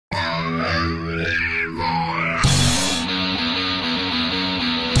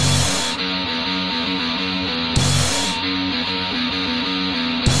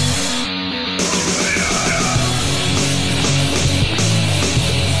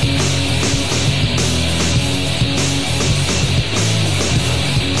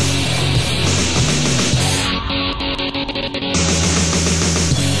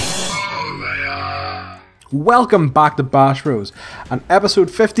Welcome back to Bash Bros and episode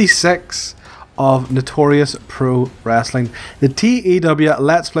 56 of Notorious Pro Wrestling, the TEW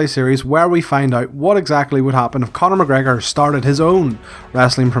Let's Play series where we find out what exactly would happen if Conor McGregor started his own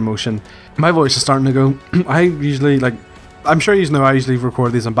wrestling promotion. My voice is starting to go. I usually, I'm sure you know I usually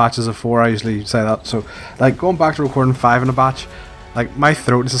record these in batches of 4, I usually say that, so going back to recording 5 in a batch, my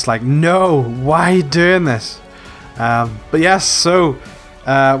throat is just no, why are you doing this? But yes, so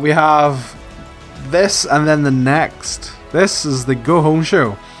we have this and then the next. This is the go home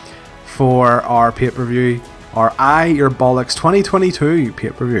show for our pay-per-view, our Your Bollocks 2022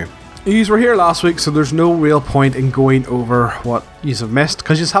 pay-per-view. Yous were here last week, so there's no real point in going over what yous have missed,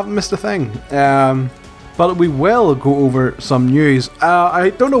 because yous haven't missed a thing. But we will go over some news.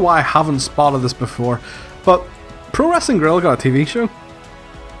 I don't know why I haven't spotted this before, but Pro Wrestling Grill got a TV show.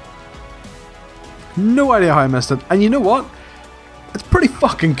 No idea how I missed it, and you know what? It's pretty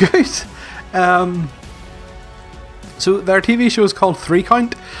fucking good. So their TV show is called 3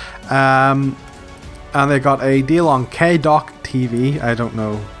 Count, and they got a deal on KDoc TV. I don't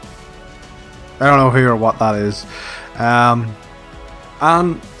know who or what that is.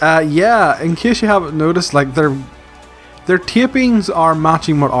 Yeah, in case you haven't noticed, their tapings are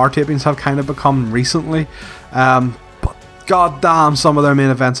matching what our tapings have kind of become recently. But goddamn, some of their main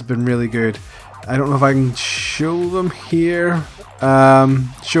events have been really good. I don't know if I can show them here.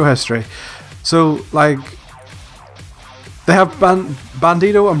 Show history. So, they have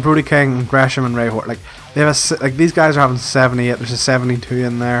Bandito and Brody King and Gresham and Ray Hort. They have these guys are having 78. There's a 72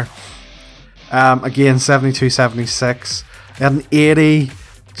 in there. Again, 72, 76. They had an 80.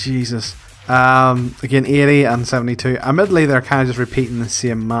 Jesus. Again, 80 and 72. Admittedly, they're kind of just repeating the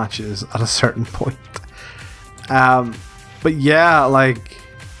same matches at a certain point. But yeah,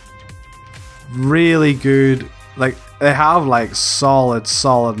 really good. They have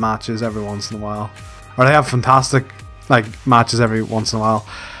solid matches every once in a while, or they have fantastic matches every once in a while.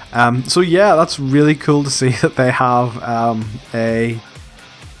 So yeah, that's really cool to see that they have a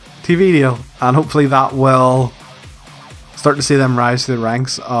TV deal, and hopefully that will start to see them rise to the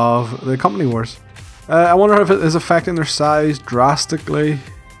ranks of the company wars. I wonder if it is affecting their size drastically.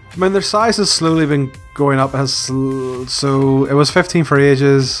 I mean, their size has slowly been going up. So it was 15 for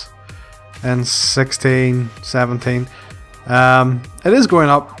ages. And 16, 17. It is going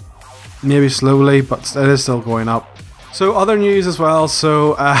up, maybe slowly, but it is still going up. So other news as well.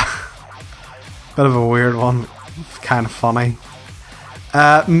 So bit of a weird one, kind of funny.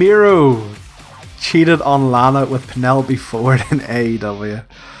 Miro cheated on Lana with Penelope Ford in AEW.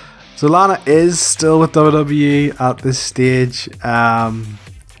 So Lana is still with WWE at this stage.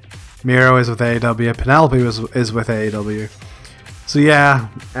 Miro is with AEW. Penelope is with AEW. So yeah,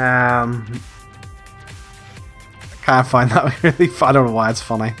 kind of find that really fun. I don't know why it's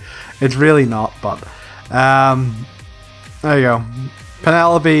funny. It's really not, but there you go.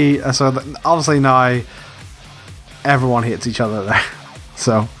 Penelope, so obviously now everyone hates each other there.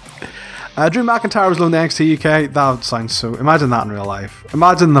 So Drew McIntyre was loaned to NXT UK. That sounds so... Imagine that in real life.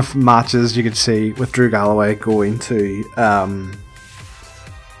 Imagine the matches you could see with Drew Galloway going to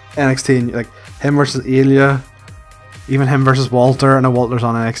NXT, and him versus Ilya. Even him versus Walter. I know Walter's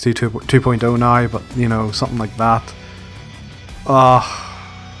on NXT 2.0 now, but something like that.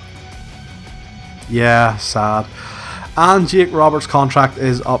 Yeah, sad. And Jake Roberts' contract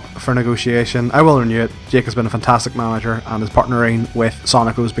is up for negotiation. I will renew it. Jake has been a fantastic manager, and his partnering with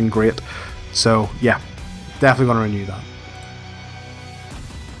Sonico has been great. So yeah, definitely going to renew that.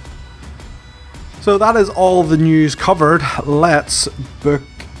 So that is all the news covered. Let's book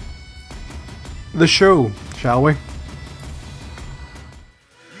the show, shall we?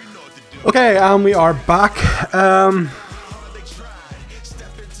 Okay, and we are back.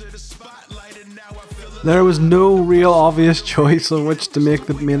 There was no real obvious choice of which to make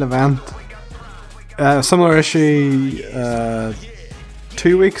the main event. Similar issue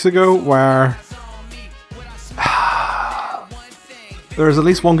 2 weeks ago, where there was at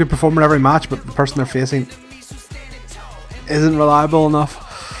least one good performer in every match, but the person they're facing isn't reliable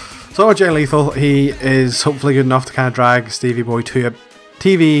enough. So Jay Lethal, he is hopefully good enough to kind of drag Stevie Boy to a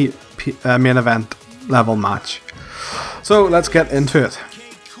TV main event level match. So let's get into it.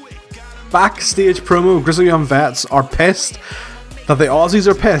 Backstage promo. Grizzly Young Vets are pissed that the Aussies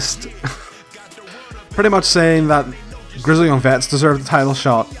are pissed. Pretty much saying that Grizzled Young Vets deserve the title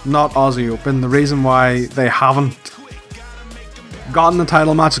shot, not Aussie Open. The reason why they haven't gotten the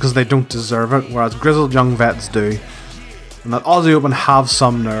title match is because they don't deserve it, whereas Grizzled Young Vets do. And that Aussie Open have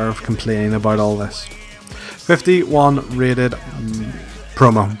some nerve complaining about all this. 51 rated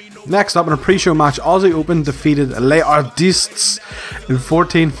promo. Next up in a pre-show match, Aussie Open defeated Les Artistes in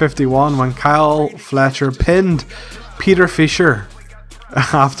 14:51 when Kyle Fletcher pinned Peter Fisher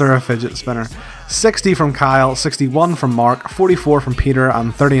after a fidget spinner. 60 from Kyle, 61 from Mark, 44 from Peter,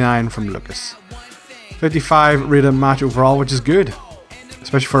 and 39 from Lucas. 55 rated match overall, which is good,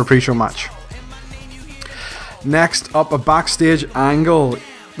 especially for a pre-show match. Next up, a backstage angle.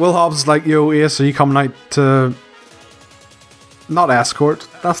 Will Hobbs is like, yo Ace, are you coming out to... not escort,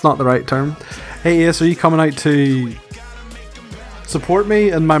 that's not the right term. Hey Ace, are you coming out to support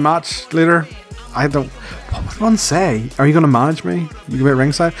me in my match later? I don't... what would one say? Are you going to manage me? You can be at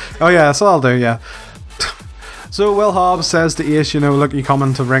ringside? Oh yeah, that's what I'll do, yeah. So Will Hobbs says to Ace, you know, look, you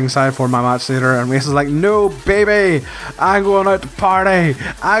coming to ringside for my match later? And Ace is like, no baby, I'm going out to party.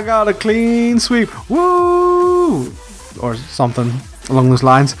 I got a clean sweep. Woo! Or something along those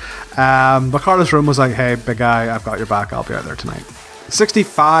lines. But Carlos Room was like, hey big guy, I've got your back, I'll be out there tonight.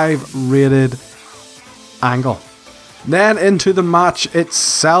 65 rated angle. Then into the match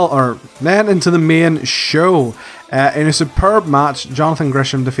itself, or then into the main show. In a superb match, Jonathan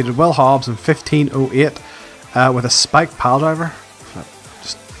Gresham defeated Will Hobbs in 15:08 with a spiked pile driver.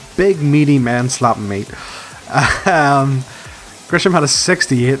 Just big meaty men slapping meat. Gresham had a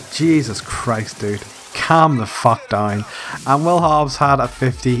 68. Jesus Christ, dude. Calm the fuck down. And Will Hobbs had a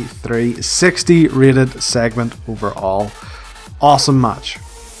 53. 60 rated segment overall. Awesome match.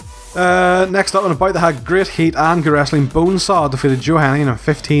 Next up and about, they had Great Heat and Good Wrestling. Bonesaw defeated Joe Hennigan in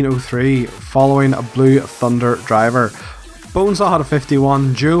 15:03 following a Blue Thunder driver. Bonesaw had a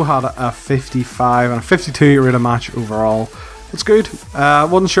 51, Joe had a 55 and a 52 rated match overall. That's good.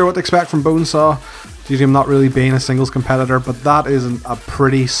 Wasn't sure what to expect from Bonesaw due to him not really being a singles competitor, but that is a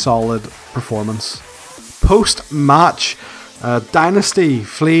pretty solid performance. Post match, Dynasty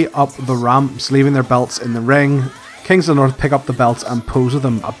flee up the ramps, leaving their belts in the ring. Kings of the North pick up the belts and pose with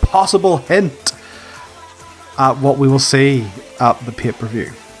them. A possible hint at what we will see at the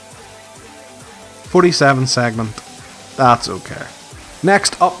pay-per-view. 47 segment. That's okay.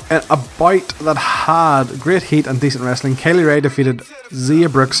 Next up, in a bout that had Great Heat and Decent Wrestling, Kaylee Ray defeated Zia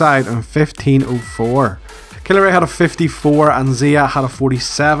Brookside in 15:04. Kaylee Ray had a 54 and Zia had a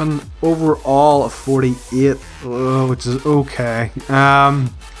 47. Overall, a 48, which is okay.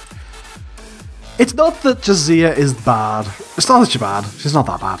 It's not that Jazia is bad. It's not that she's bad. She's not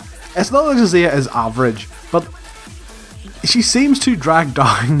that bad. It's not that Jazia is average, but she seems to drag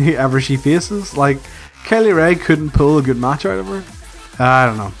down whoever she faces. Like, Kaylee Ray couldn't pull a good match out of her. I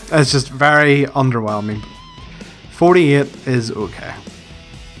don't know. It's just very underwhelming. 48 is okay.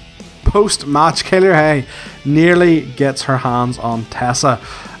 Post-match, Kaylee Ray nearly gets her hands on Tessa.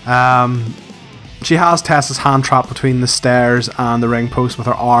 She has Tessa's hand trapped between the stairs and the ring post with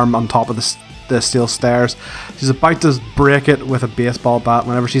her arm on top of the steel stairs. She's about to break it with a baseball bat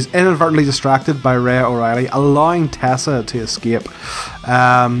whenever she's inadvertently distracted by Rhea O'Reilly, allowing Tessa to escape.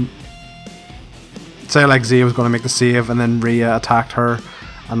 Say like Zia was going to make the save and then Rhea attacked her,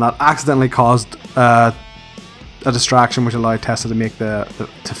 and that accidentally caused a distraction which allowed Tessa to make to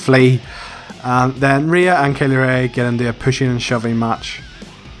flee. Then Rhea and Kaylee Ray get into a pushing and shoving match.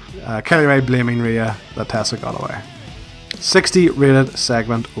 Kaylee Ray blaming Rhea that Tessa got away. 60 rated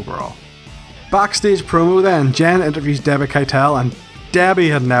segment overall. Backstage promo then, Jen interviews Debbie Keitel, and Debbie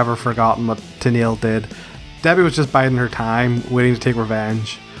had never forgotten what Tenille did. Debbie was just biding her time, waiting to take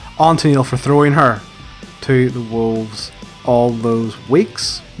revenge on Tenille for throwing her to the wolves all those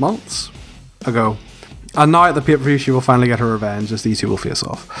weeks, months ago. And now at the pay-per-view she will finally get her revenge as these two will face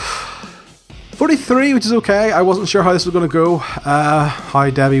off. 43, which is okay. I wasn't sure how this was going to go, how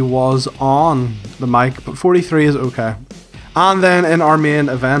Debbie was on the mic, but 43 is okay. And then in our main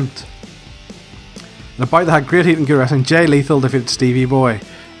event, in a bout that had Great Heat and Good Wrestling, Jay Lethal defeated Stevie Boy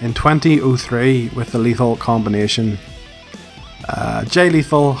in 20:03 with the Lethal combination. Jay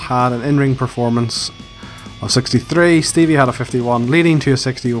Lethal had an in-ring performance of 63, Stevie had a 51, leading to a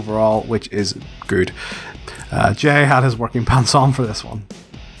 60 overall, which is good. Jay had his working pants on for this one.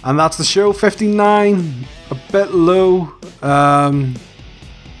 And that's the show. 59, a bit low.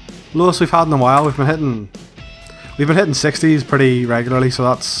 Lowest we've had in a while. We've been hitting 60s pretty regularly,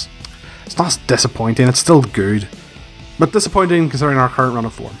 so it's not disappointing, it's still good, but disappointing considering our current run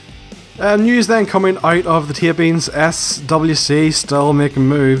of form. News then coming out of the tapings, SWC still making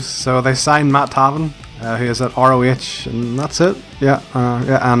moves, so they signed Matt Taven. who is at ROH, and that's it. Yeah,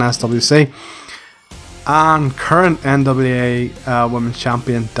 and SWC. And current NWA Women's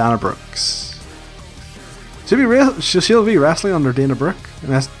Champion Dana Brooks. She'll be wrestling under Dana Brooke in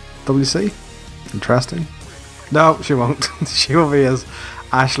SWC. Interesting. No, she won't. She will be as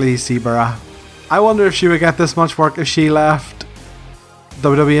Ashley Seaborough. I wonder if she would get this much work if she left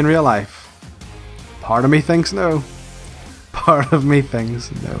WWE in real life. Part of me thinks no. Part of me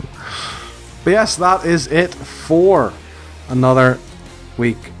thinks no. But yes, that is it for another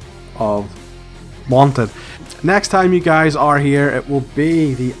week of Wanted. Next time you guys are here, it will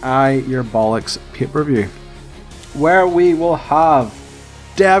be the Eye Your Bollocks pay-per-view, where we will have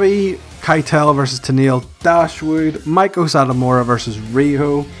Debbie Keitel versus Tenille Dashwood, Meiko Satomura versus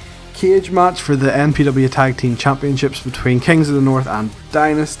Riho, cage match for the NPW Tag Team Championships between Kings of the North and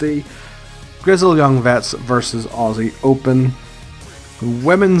Dynasty, Grizzled Young Vets versus Aussie Open. The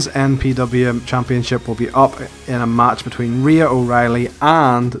Women's NPW Championship will be up in a match between Rhea O'Reilly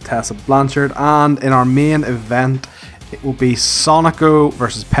and Tessa Blanchard, and in our main event it will be Sonico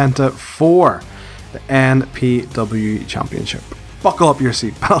versus Penta for the NPW Championship. Buckle up your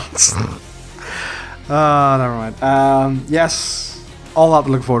seatbelts. Never mind. Yes, all that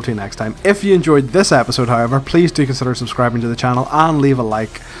to look forward to next time. If you enjoyed this episode, however, please do consider subscribing to the channel and leave a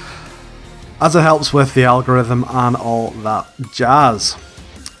like, as it helps with the algorithm and all that jazz.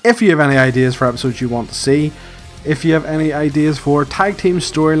 If you have any ideas for episodes you want to see, if you have any ideas for tag team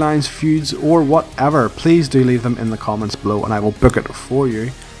storylines, feuds, or whatever, please do leave them in the comments below and I will book it for you.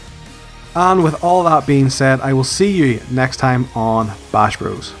 And with all that being said, I will see you next time on Bash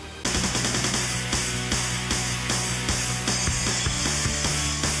Bros.